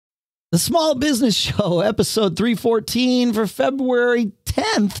The Small Business Show, episode 314 for February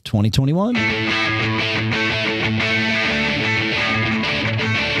 10th, 2021.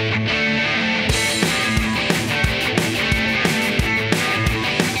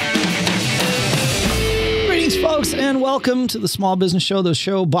 Greetings, folks, and welcome to the Small Business Show, the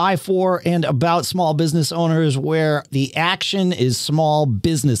show by, for, and about small business owners, where the action is small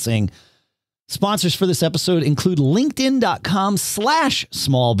businessing. Sponsors for this episode include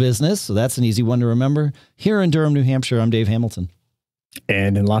LinkedIn.com/small business. So that's an easy one to remember. Here in Durham, New Hampshire, I'm Dave Hamilton.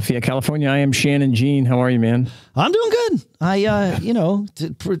 And in Lafayette, California, I am Shannon Jean. How are you, man? I'm doing good.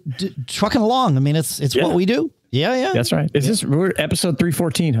 Trucking along. I mean, it's what we do. Yeah. That's right. We're episode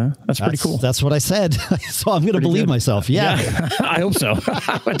 314, huh? That's pretty cool. That's what I said. So I'm going to believe myself. Yeah. I hope so. I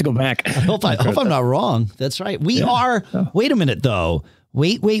have to go back. I hope I'm not wrong. That's right. We are. Oh. Wait a minute, though.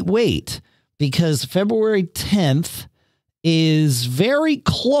 Wait. Because February 10th is very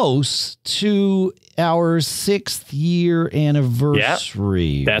close to our 6th year anniversary.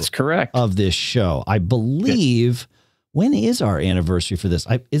 Yep, that's correct. Of this show. I believe. When is our anniversary for this?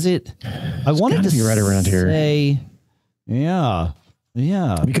 I wanted to be right around here. Yeah.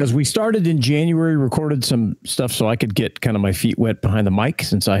 Because we started in January, recorded some stuff so I could get kind of my feet wet behind the mic,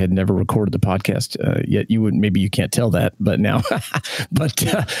 since I had never recorded the podcast yet. Maybe you can't tell that, but now,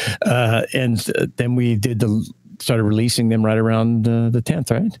 and then we started releasing them right around the 10th,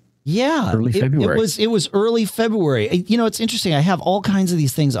 right? Yeah, early February. It was early February. You know, it's interesting. I have all kinds of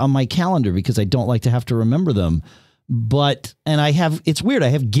these things on my calendar because I don't like to have to remember them. It's weird. I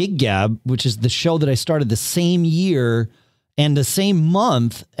have Gig Gab, which is the show that I started the same year and the same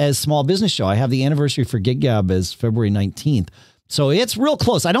month as Small Business Show. I have the anniversary for Gig Gab as February 19th. So it's real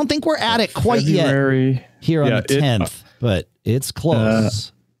close. I don't think we're at it quite yet here on the 10th, but it's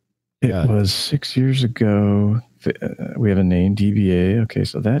close. It was 6 years ago. We have a name, DBA. Okay,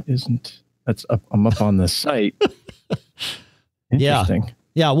 so that's up. I'm up on the site. Interesting.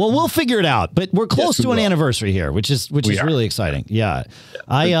 Yeah, well, we'll figure it out, but we're close to an anniversary here, which is really exciting. Yeah.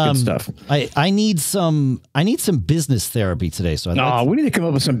 Good stuff. I need some business therapy today. So we need to come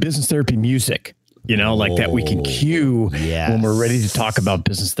up with some business therapy music, like that we can cue when we're ready to talk about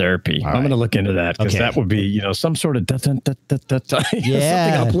business therapy. I'm going to look into that, because that would be, some sort of something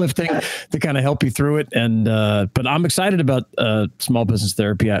uplifting to kind of help you through it. And but I'm excited about small business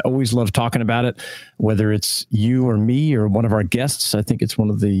therapy. I always love talking about it, whether it's you or me or one of our guests. I think it's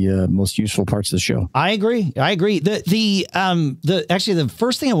one of the most useful parts of the show. I agree. The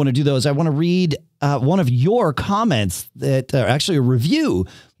first thing I want to do, though, is I want to read one of your comments actually a review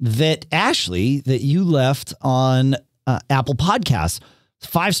that you left on Apple Podcasts.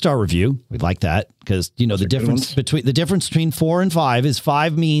 5-star review. We'd like that, because the difference between 4 and 5 is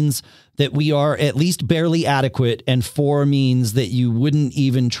 5 means that we are at least barely adequate, and 4 means that you wouldn't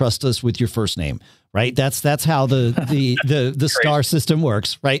even trust us with your first name. Right. That's how the star system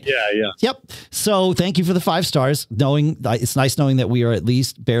works. Right. Yeah. Yep. So thank you for the 5 stars. It's nice knowing that we are at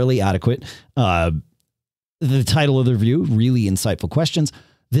least barely adequate. The title of the review, really insightful questions.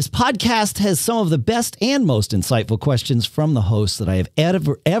 This podcast has some of the best and most insightful questions from the hosts that I have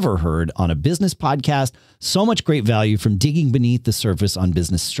ever heard on a business podcast. So much great value from digging beneath the surface on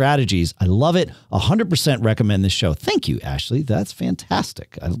business strategies. I love it. 100% recommend this show. Thank you, Ashley. That's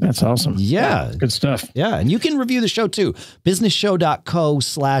fantastic. That's awesome. Yeah. Good stuff. Yeah. And you can review the show too.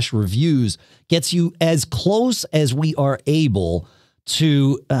 businessshow.co/reviews gets you as close as we are able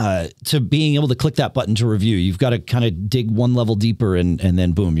to being able to click that button to review. You've got to kind of dig one level deeper, and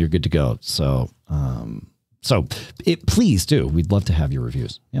then boom, you're good to go. So, please do. We'd love to have your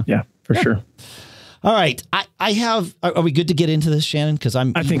reviews. Yeah, for sure. All right. Are we good to get into this, Shannon? Because I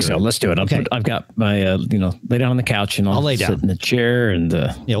think so. Let's do it. I've got my, lay down on the couch, and I'll lay down, sit in the chair, and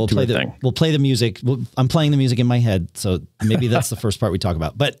we'll play the music. I'm playing the music in my head. So maybe that's the first part we talk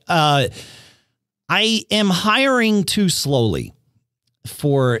about. But I am hiring too slowly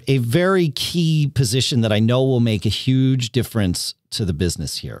for a very key position that I know will make a huge difference to the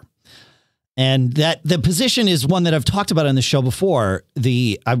business here. And that the position is one that I've talked about on the show before.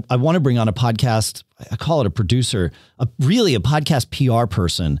 I want to bring on a podcast. I call it a producer, really a podcast PR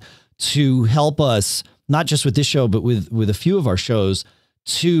person, to help us, not just with this show, but with a few of our shows.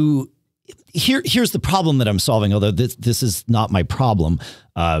 Here's the problem that I'm solving, although this is not my problem.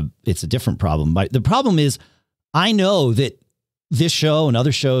 It's a different problem. But the problem is, I know that this show and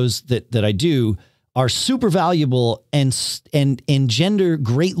other shows that I do are super valuable and engender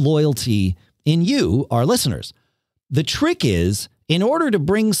great loyalty in you, our listeners. The trick is, in order to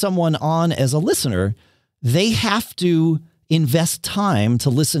bring someone on as a listener, they have to invest time to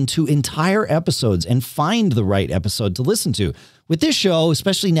listen to entire episodes and find the right episode to listen to, with this show,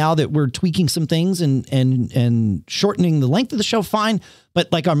 especially now that we're tweaking some things and shortening the length of the show, fine. But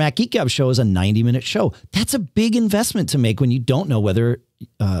like our Mac Geek Gab show is a 90-minute show. That's a big investment to make when you don't know whether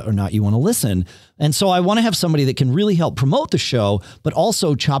or not you want to listen. And so I want to have somebody that can really help promote the show, but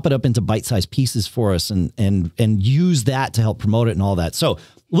also chop it up into bite-sized pieces for us and use that to help promote it and all that. So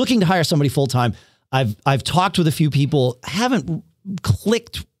looking to hire somebody full-time. I've talked with a few people, haven't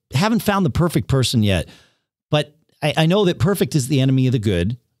found the perfect person yet, but I know that perfect is the enemy of the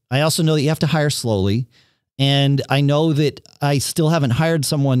good. I also know that you have to hire slowly. And I know that I still haven't hired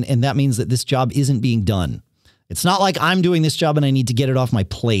someone, and that means that this job isn't being done. It's not like I'm doing this job and I need to get it off my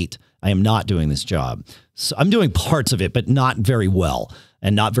plate. I am not doing this job. So I'm doing parts of it, but not very well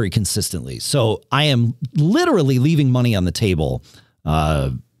and not very consistently. So I am literally leaving money on the table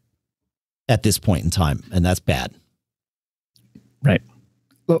at this point in time, and that's bad. Right.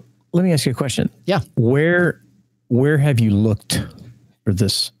 Well, let me ask you a question. Yeah. Where have you looked for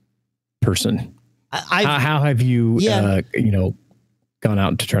this person? How have you, gone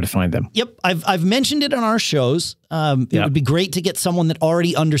out to try to find them? Yep. I've mentioned it on our shows. It would be great to get someone that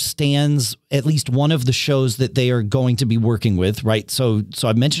already understands at least one of the shows that they are going to be working with. Right. So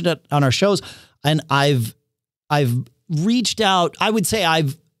I've mentioned it on our shows, and I've reached out. I would say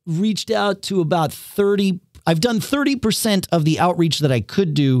I've reached out to about 30. I've done 30% of the outreach that I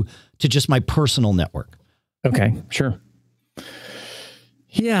could do to just my personal network. Okay, sure.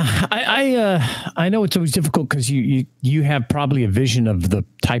 Yeah, I know it's always difficult because you have probably a vision of the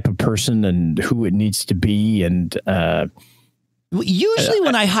type of person and who it needs to be, and usually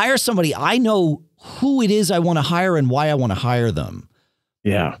when I hire somebody, I know who it is I want to hire and why I want to hire them.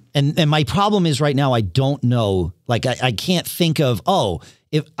 Yeah, and my problem is right now I don't know. Like I can't think of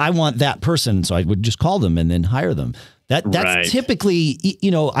if I want that person, so I would just call them and then hire them. That's right. Typically,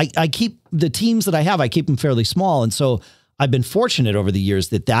 I keep the teams that I have, I keep them fairly small. And so I've been fortunate over the years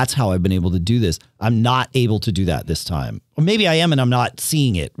that that's how I've been able to do this. I'm not able to do that this time. Or maybe I am and I'm not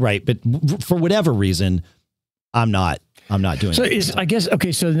seeing it, right? But for whatever reason, I'm not doing it. So I guess,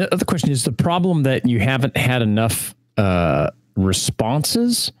 okay, so the other question is the problem that you haven't had enough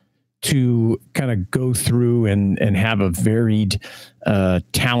responses to kind of go through and have a varied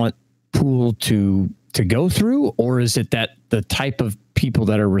talent pool to go through, or is it that the type of people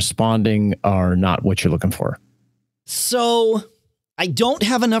that are responding are not what you're looking for? So I don't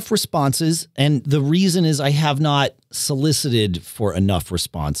have enough responses, and the reason is I have not solicited for enough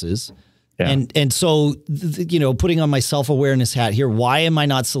responses. Yeah. And so, putting on my self-awareness hat here, why am I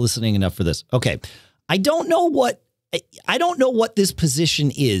not soliciting enough for this? Okay. I don't know what this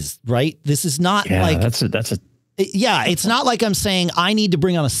position is, right? This is not it's not like I'm saying I need to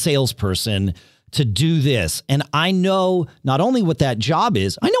bring on a salesperson to do this. And I know not only what that job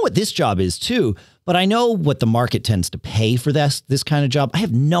is, I know what this job is too, but I know what the market tends to pay for this kind of job. I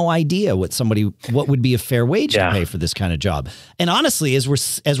have no idea what would be a fair wage to pay for this kind of job. And honestly, as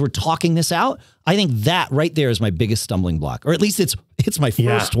we're talking this out, I think that right there is my biggest stumbling block, or at least it's my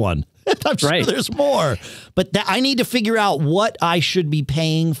first one. I'm sure there's more, but I need to figure out what I should be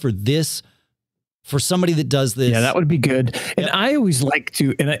paying for this, for somebody that does this. Yeah, that would be good. And I always like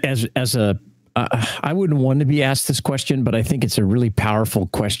to, and I wouldn't want to be asked this question, but I think it's a really powerful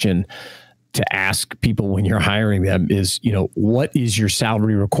question to ask people when you're hiring them is, what is your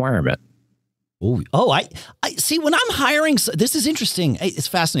salary requirement? I see when I'm hiring, this is interesting. It's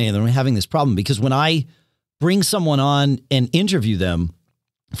fascinating that I'm having this problem because when I bring someone on and interview them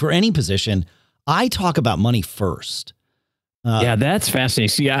for any position, I talk about money first. Yeah, that's fascinating.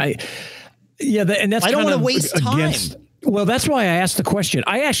 See, and that's I don't want to waste time. Well, that's why I asked the question.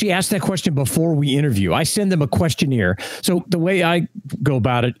 I actually asked that question before we interview. I send them a questionnaire. So the way I go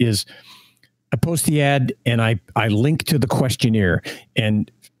about it is I post the ad and I link to the questionnaire.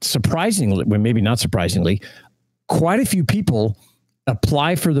 And surprisingly, well, maybe not surprisingly, quite a few people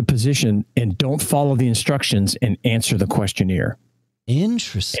apply for the position and don't follow the instructions and answer the questionnaire.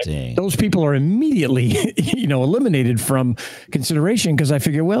 Interesting. And those people are immediately, eliminated from consideration because I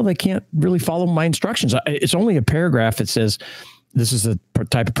figure, well, they can't really follow my instructions. It's only a paragraph that says, this is the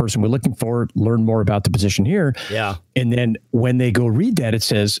type of person we're looking for. Learn more about the position here. Yeah. And then when they go read that, it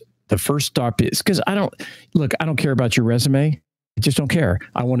says the first stop is because I don't care about your resume. I just don't care.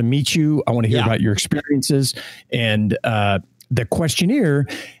 I want to meet you. I want to hear about your experiences. And the questionnaire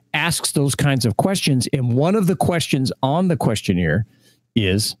asks those kinds of questions. And one of the questions on the questionnaire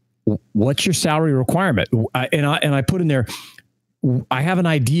is, what's your salary requirement? And I put in there, I have an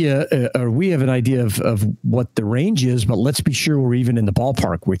idea, or we have an idea of what the range is, but let's be sure we're even in the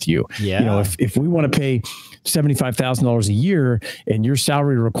ballpark with you. Yeah. You know, if we want to pay $75,000 a year and your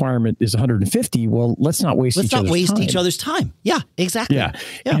salary requirement is 150, well, let's not waste each other's time. Yeah, exactly. Yeah.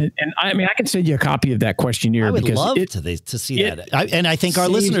 And I mean, I can send you a copy of that questionnaire. I would love to see that. And I think our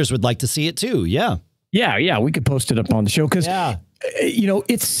listeners would like to see it too. Yeah. Yeah. We could post it up on the show because, you know,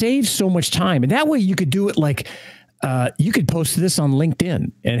 it saves so much time. And that way you could do it like, you could post this on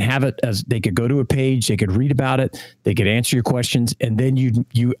LinkedIn and have it as they could go to a page, they could read about it, they could answer your questions, and then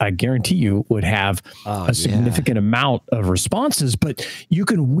I guarantee you would have a significant amount of responses. But you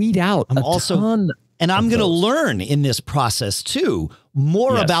can weed out a ton. And I'm going to learn in this process too,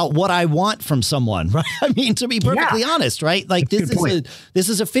 more about what I want from someone, right? I mean, to be perfectly honest, right? Like this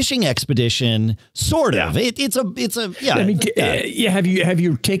is a fishing expedition, sort of. It's a I mean, have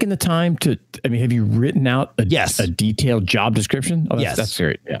you taken the time to? I mean, have you written out a detailed job description? Oh, that's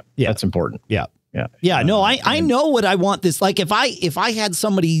great. Yeah, that's important. Yeah. No, I know what I want. This, like, if I had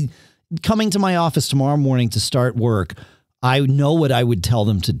somebody coming to my office tomorrow morning to start work, I know what I would tell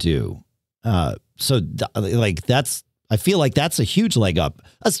them to do. I feel like that's a huge leg up.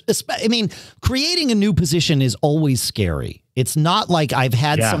 I mean, creating a new position is always scary. It's not like I've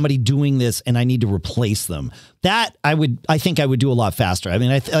had somebody doing this and I need to replace them. That I think I would do a lot faster. I mean,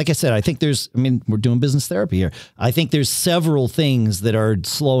 like I said, I think we're doing business therapy here. I think there's several things that are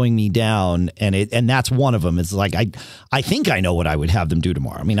slowing me down, and that's one of them. It's like, I think I know what I would have them do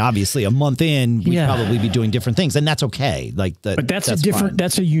tomorrow. I mean, obviously a month in, we'd probably be doing different things, and that's okay. Like that, but that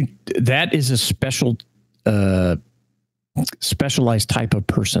is a specialized type of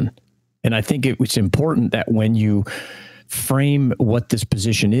person. And I think it's important that when you frame what this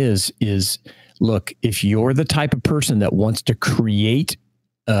position is look, if you're the type of person that wants to create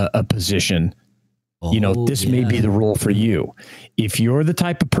a position, this may be the role for you. If you're the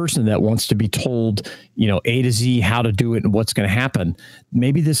type of person that wants to be told, A to Z, how to do it and what's going to happen,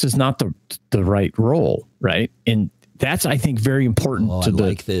 maybe this is not the right role. Right. And that's, I think, very important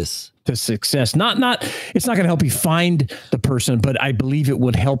to success. It's not going to help you find the person, but I believe it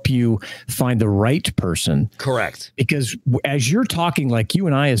would help you find the right person. Correct. Because as you're talking, like you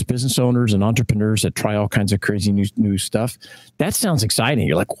and I, as business owners and entrepreneurs that try all kinds of crazy new stuff, that sounds exciting.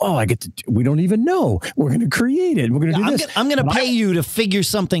 You're like, whoa, we don't even know. We're going to create it. We're going to do this. I'm going to pay you to figure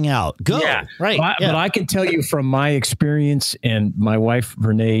something out. Go. Yeah. Right. But I can tell you from my experience, and my wife,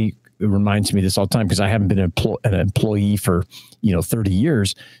 Renee, reminds me this all the time because I haven't been an employee for 30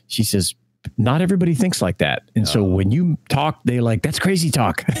 years. She says, not everybody thinks like that. And so when you talk, they like, that's crazy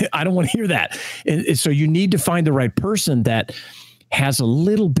talk. I don't want to hear that. And so you need to find the right person that has a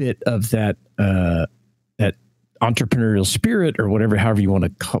little bit of that entrepreneurial spirit, or however you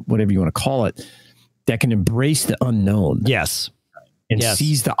want to call it, that can embrace the unknown. Yes. And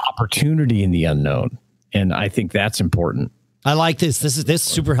seize the opportunity in the unknown. And I think that's important. I like this. This is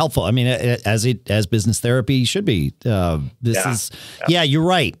super helpful. I mean, as business therapy should be. You're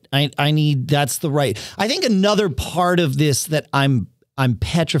right. That's the right. I think another part of this that I'm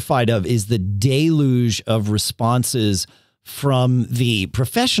petrified of is the deluge of responses from the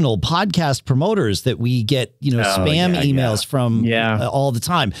professional podcast promoters that we get, spam emails from all the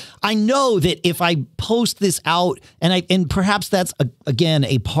time. I know that if I post this out, and perhaps that's again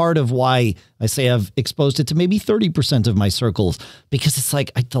a part of why I say I've exposed it to maybe 30% of my circles, because it's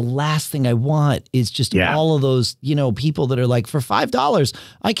like the last thing I want is just all of those, people that are like, for $5,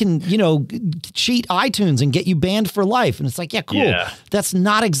 I can, cheat iTunes and get you banned for life. And it's like, cool. Yeah. That's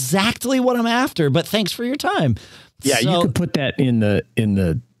not exactly what I'm after, but thanks for your time. Yeah, so, you could put that in the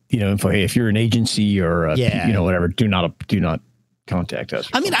info. Hey, if you're an agency or whatever, do not contact us.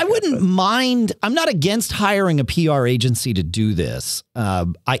 I mean, I wouldn't mind. I'm not against hiring a PR agency to do this.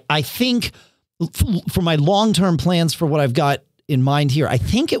 I think for my long-term plans for what I've got in mind here, I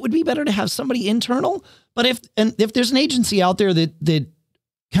think it would be better to have somebody internal. But if there's an agency out there that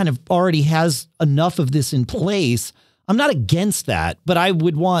kind of already has enough of this in place, I'm not against that, but I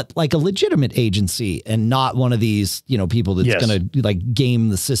would want like a legitimate agency and not one of these, people that's going to like game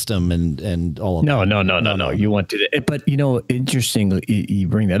the system and all of that. No. You want to, but interesting. You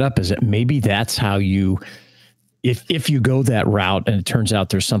bring that up, is that maybe that's how if you go that route and it turns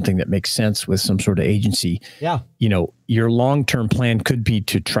out there's something that makes sense with some sort of agency, your long-term plan could be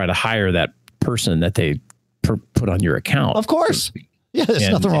to try to hire that person that they put on your account. Of course. Yeah. There's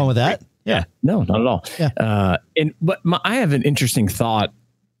nothing wrong with that. Yeah, no, not at all. Yeah. I have an interesting thought.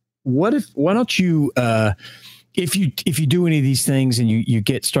 Why don't you if you do any of these things and you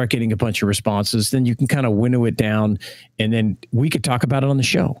start getting a bunch of responses, then you can kind of winnow it down, and then we could talk about it on the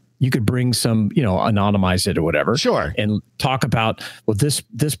show. You could bring some, anonymize it or whatever. Sure. And talk about, well, this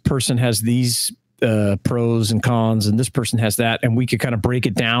person has these pros and cons, and this person has that, and we could kind of break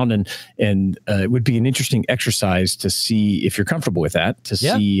it down, and it would be an interesting exercise to see if you're comfortable with that, to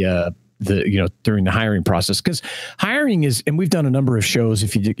see during the hiring process, because hiring is, and we've done a number of shows.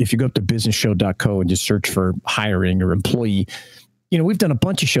 If you go up to businessshow.co and just search for hiring or employee, we've done a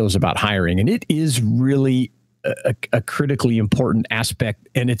bunch of shows about hiring, and it is really a critically important aspect,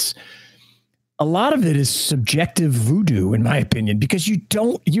 and a lot of it is subjective voodoo, in my opinion, because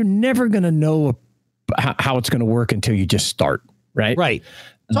you're never going to know how it's going to work until you just start, right? Right.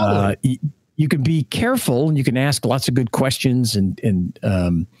 Totally. You can be careful and you can ask lots of good questions,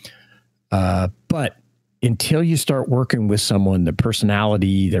 but until you start working with someone, the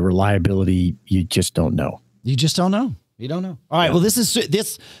personality, the reliability, you just don't know. You just don't know. You don't know. All right. Well, this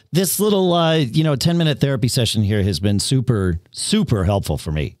little 10-minute therapy session here has been super, super helpful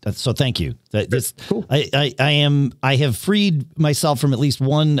for me. So thank you. Cool. I have freed myself from at least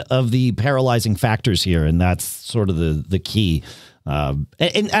one of the paralyzing factors here, and that's sort of the key. And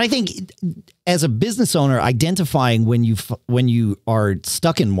I think as a business owner, identifying when you are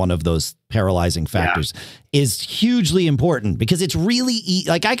stuck in one of those paralyzing factors is hugely important, because it's really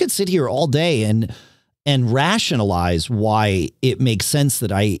like I could sit here all day and rationalize why it makes sense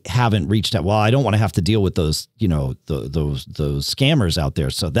that I haven't reached out. Well, I don't want to have to deal with those, those scammers out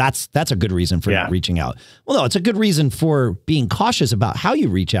there. So that's a good reason for not reaching out. Well, no, it's a good reason for being cautious about how you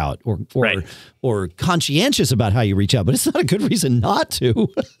reach out, or conscientious about how you reach out, but it's not a good reason not to.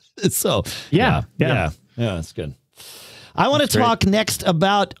 So yeah, that's good. I want to talk next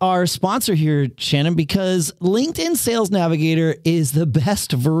about our sponsor here, Shannon, because LinkedIn Sales Navigator is the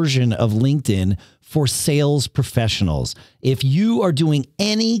best version of LinkedIn for sales professionals. If you are doing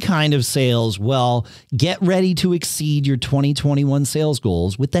any kind of sales, well, get ready to exceed your 2021 sales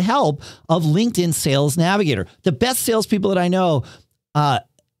goals with the help of LinkedIn Sales Navigator. The best salespeople that I know,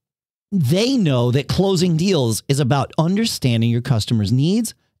 they know that closing deals is about understanding your customers'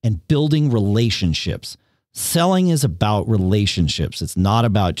 needs and building relationships. Selling is about relationships. It's not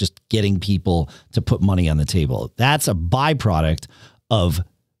about just getting people to put money on the table. That's a byproduct of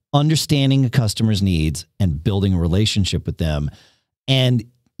understanding a customer's needs and building a relationship with them. And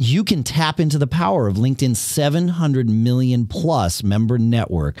you can tap into the power of LinkedIn's 700 million plus member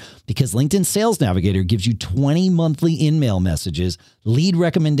network, because LinkedIn Sales Navigator gives you 20 monthly in-mail messages, lead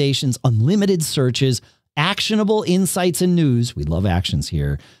recommendations, unlimited searches, actionable insights and news. We love actions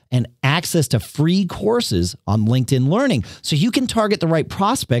here. And access to free courses on LinkedIn Learning. So you can target the right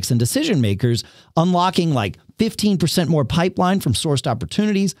prospects and decision makers, unlocking like 15% more pipeline from sourced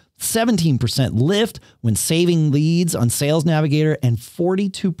opportunities, 17% lift when saving leads on Sales Navigator, and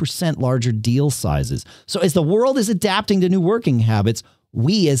 42% larger deal sizes. So as the world is adapting to new working habits,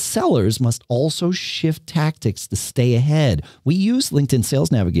 we as sellers must also shift tactics to stay ahead. We use LinkedIn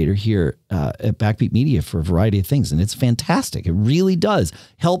Sales Navigator here at Backbeat Media for a variety of things, and it's fantastic. It really does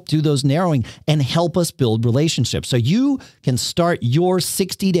help do those narrowing and help us build relationships. So you can start your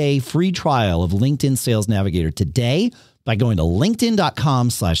 60-day free trial of LinkedIn Sales Navigator today by going to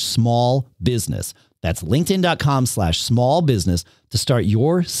linkedin.com/smallbusiness. That's linkedin.com/smallbusiness to start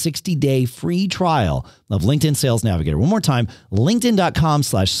your 60-day free trial of LinkedIn Sales Navigator. One more time,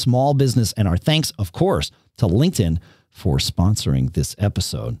 linkedin.com/smallbusiness. And our thanks, of course, to LinkedIn for sponsoring this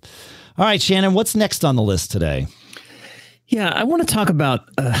episode. All right, Shannon, what's next on the list today? Yeah, I want to talk about,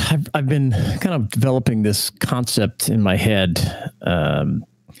 I've been kind of developing this concept in my head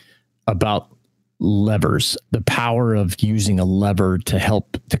about levers, the power of using a lever to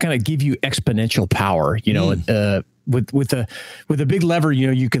help to kind of give you exponential power, with a big lever,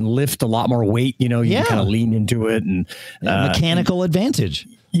 you can lift a lot more weight, you can kind of lean into it and mechanical advantage.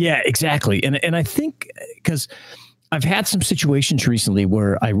 Yeah, exactly. And I think because I've had some situations recently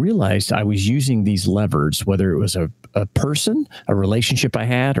where I realized I was using these levers, whether it was a person, a relationship I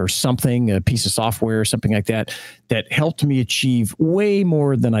had, or something, a piece of software, something like that, that helped me achieve way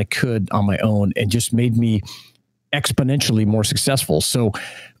more than I could on my own and just made me exponentially more successful. So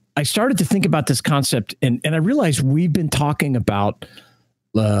I started to think about this concept, and I realized we've been talking about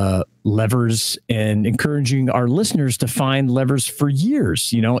levers and encouraging our listeners to find levers for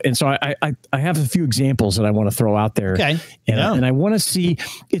years, and so I have a few examples that I want to throw out there. Okay. And I want to see,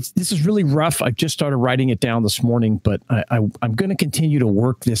 this is really rough. I just started writing it down this morning, but I'm going to continue to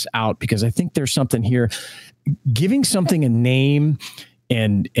work this out because I think there's something here. Giving something a name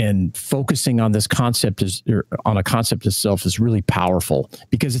and focusing on this concept on a concept itself is really powerful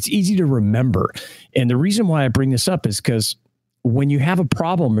because it's easy to remember. And the reason why I bring this up is because when you have a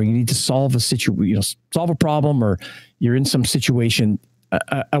problem or you need to solve a problem, or you're in some situation,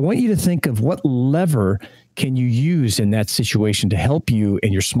 I want you to think of what lever can you use in that situation to help you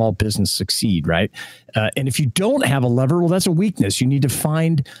and your small business succeed, right? And if you don't have a lever, well, that's a weakness. You need to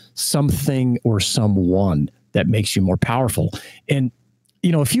find something or someone that makes you more powerful. And,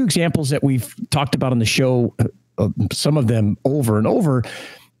 a few examples that we've talked about on the show, some of them over and over,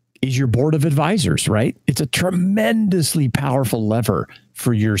 is your board of advisors, right? It's a tremendously powerful lever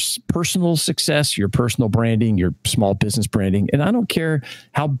for your personal success, your personal branding, your small business branding. And I don't care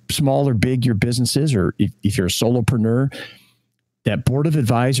how small or big your business is, or if you're a solopreneur, that board of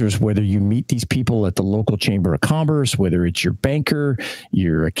advisors, whether you meet these people at the local chamber of commerce, whether it's your banker,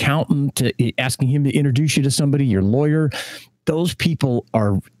 your accountant, asking him to introduce you to somebody, your lawyer, those people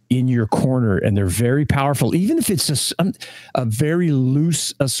are in your corner and they're very powerful. Even if it's a very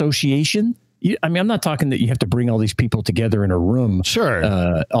loose association. I'm not talking that you have to bring all these people together in a room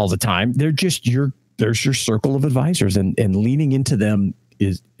all the time. They're just there's your circle of advisors, and leaning into them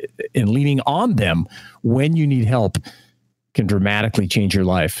and leaning on them when you need help can dramatically change your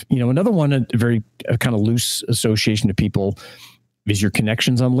life. Another one, a very kind of loose association to people is your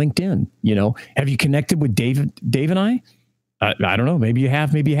connections on LinkedIn. Have you connected with Dave and I? I don't know. Maybe you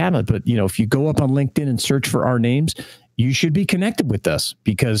have, maybe you haven't. But, if you go up on LinkedIn and search for our names, you should be connected with us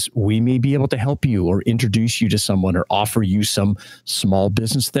because we may be able to help you or introduce you to someone or offer you some small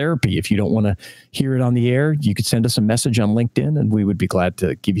business therapy. If you don't want to hear it on the air, you could send us a message on LinkedIn and we would be glad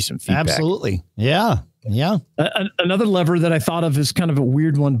to give you some feedback. Absolutely. Yeah. Yeah. Another lever that I thought of is kind of a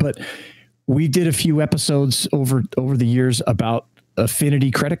weird one, but we did a few episodes over the years about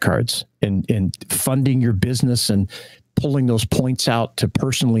affinity credit cards and funding your business and pulling those points out to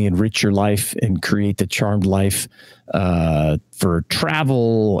personally enrich your life and create the charmed life for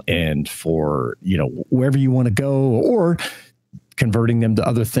travel and for, wherever you want to go, or converting them to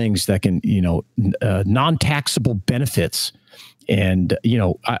other things that can, non-taxable benefits. And,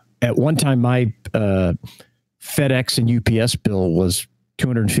 at one time, my FedEx and UPS bill was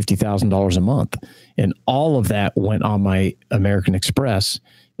 $250,000 a month. And all of that went on my American Express.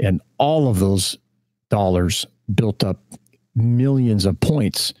 And all of those dollars built up millions of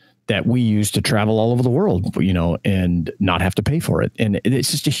points that we use to travel all over the world, and not have to pay for it. And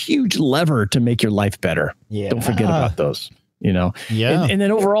it's just a huge lever to make your life better. Yeah. Don't forget about those, Yeah. And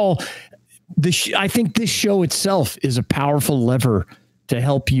then overall, I think this show itself is a powerful lever to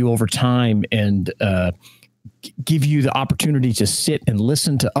help you over time and give you the opportunity to sit and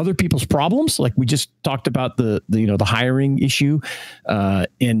listen to other people's problems. Like we just talked about the hiring issue,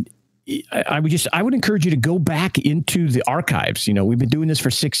 and I would encourage you to go back into the archives. We've been doing this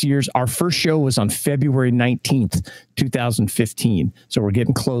for 6 years. Our first show was on February 19th, 2015. So we're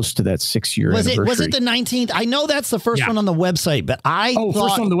getting close to that 6-year anniversary. Was it the 19th? I know that's the first one on the website, but first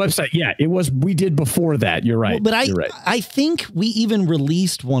one on the website. Yeah, it was. We did before that. You're right. But you're right. I think we even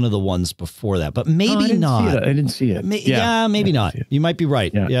released one of the ones before that, but maybe not. I didn't see it. Maybe not. You might be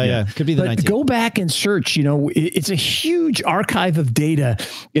right. Yeah. Could be the 19th. Go back and search. It's a huge archive of data,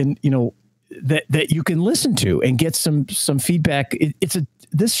 and that you can listen to and get some feedback.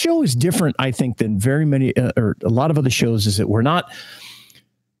 This show is different, I think, than very many or a lot of other shows. Is that we're not,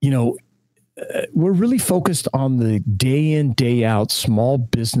 we're really focused on the day in, day out small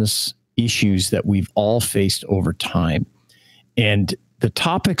business issues that we've all faced over time, and the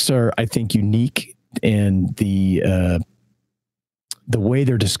topics are, I think, unique, and the way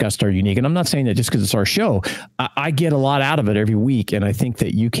they're discussed are unique. And I'm not saying that just because it's our show. I get a lot out of it every week, and I think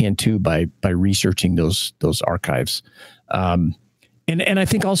that you can too by researching those archives. And I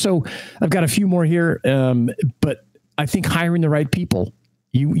think also I've got a few more here, but I think hiring the right people.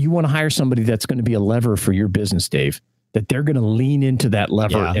 You want to hire somebody that's going to be a lever for your business, Dave, that they're going to lean into that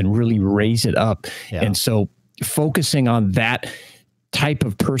lever and really raise it up. Yeah. And so focusing on that type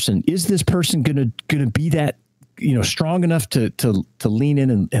of person, is this person going to be that, strong enough to lean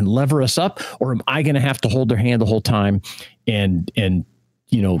in and lever us up, or am I going to have to hold their hand the whole time? And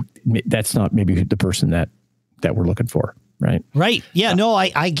that's not maybe the person that we're looking for. Right. Right. Yeah, no,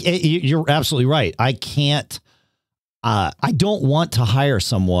 you're absolutely right. I don't want to hire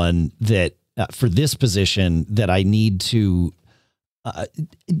someone that for this position that I need to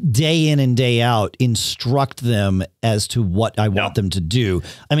day in and day out instruct them as to what I want them to do.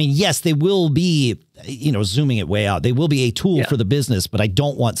 I mean, yes, they will be, zooming it way out. They will be a tool for the business, but I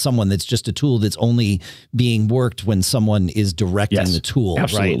don't want someone that's just a tool that's only being worked when someone is directing the tool,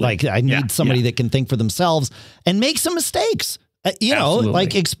 absolutely. Right? Like I need somebody that can think for themselves and make some mistakes.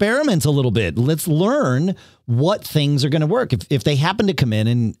 like experiment a little bit. Let's learn what things are going to work. If they happen to come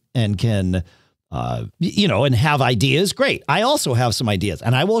in and can, and have ideas, great. I also have some ideas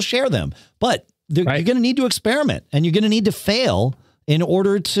and I will share them, but you're going to need to experiment and you're going to need to fail in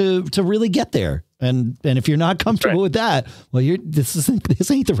order to really get there. And if you're not comfortable with that, well, this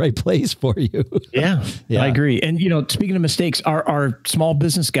ain't the right place for you. Yeah, I agree. And, speaking of mistakes, our small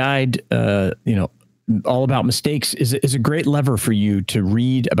business guide, all about mistakes is a great lever for you to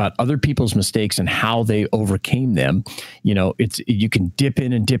read about other people's mistakes and how they overcame them. You can dip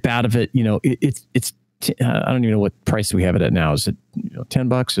in and dip out of it. It's I don't even know what price we have it at now. Is it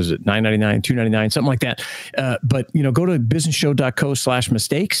 $10? Is it $9.99, $2.99, something like that? But go to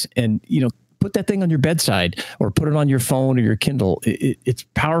businessshow.co/mistakes and put that thing on your bedside or put it on your phone or your Kindle. It's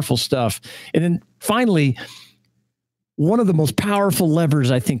powerful stuff. And then finally, one of the most powerful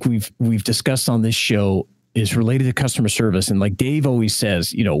levers I think we've discussed on this show is related to customer service. And like Dave always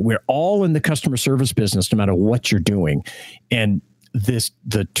says, we're all in the customer service business, no matter what you're doing. And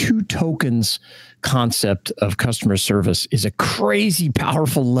the 2 tokens concept of customer service is a crazy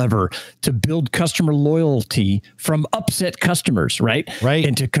powerful lever to build customer loyalty from upset customers, right? Right.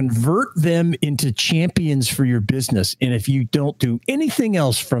 And to convert them into champions for your business. And if you don't do anything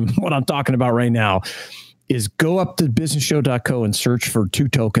else from what I'm talking about right now, is go up to businessshow.co and search for 2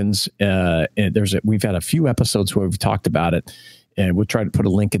 tokens. And we've had a few episodes where we've talked about it, and we'll try to put a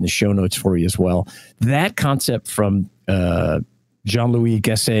link in the show notes for you as well. That concept from Jean-Louis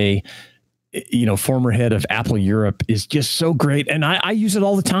Gasset, former head of Apple Europe, is just so great. And I use it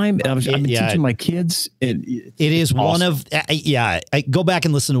all the time. I've been teaching my kids. It is awesome. One of, I go back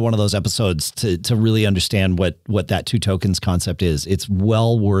and listen to one of those episodes to really understand what that 2 tokens concept is. It's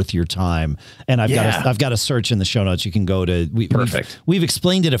well worth your time. And I've got a search in the show notes. You can go to, Perfect. We've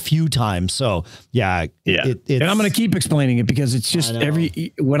explained it a few times. So and I'm going to keep explaining it because it's just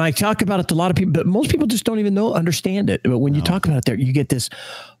when I talk about it to a lot of people, but most people just don't even understand it. But when you talk about it there, you get this,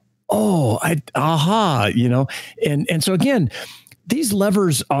 and so again, these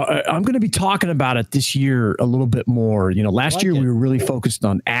levers I'm going to be talking about it this year a little bit more. Last year we were really focused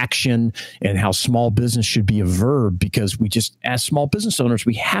on action and how small business should be a verb, because we just, as small business owners,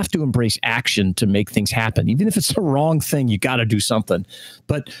 we have to embrace action to make things happen. Even if it's the wrong thing, you got to do something.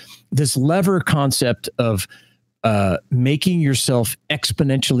 But this lever concept of making yourself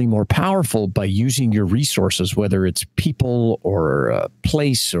exponentially more powerful by using your resources, whether it's people or a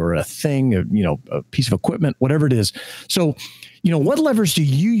place or a thing, a piece of equipment, whatever it is. So, what levers do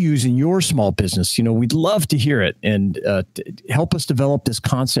you use in your small business? We'd love to hear it, and help us develop this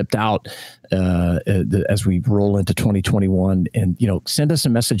concept out as we roll into 2021. And, send us a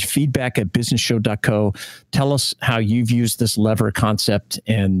message, feedback@businessshow.co. Tell us how you've used this lever concept,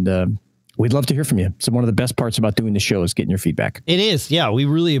 and we'd love to hear from you. So one of the best parts about doing the show is getting your feedback. It is. Yeah. We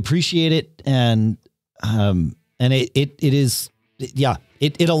really appreciate it. And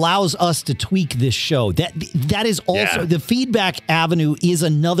it allows us to tweak this show. That is also the feedback avenue is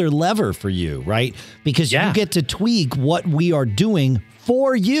another lever for you, right? Because you get to tweak what we are doing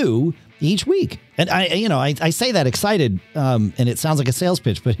for you each week. And I say that excited, and it sounds like a sales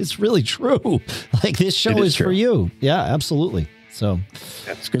pitch, but it's really true. Like, this show is for you. Yeah, absolutely. So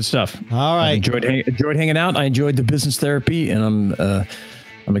that's good stuff. All right. I enjoyed hanging out. I enjoyed the business therapy, and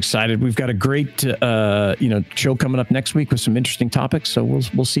I'm excited. We've got a great show coming up next week with some interesting topics. So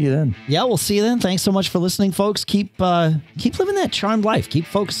we'll see you then. Yeah, we'll see you then. Thanks so much for listening, folks. Keep living that charmed life. Keep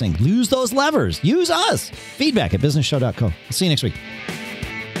focusing. Use those levers. Use us. Feedback@businessshow.co. We'll see you next week.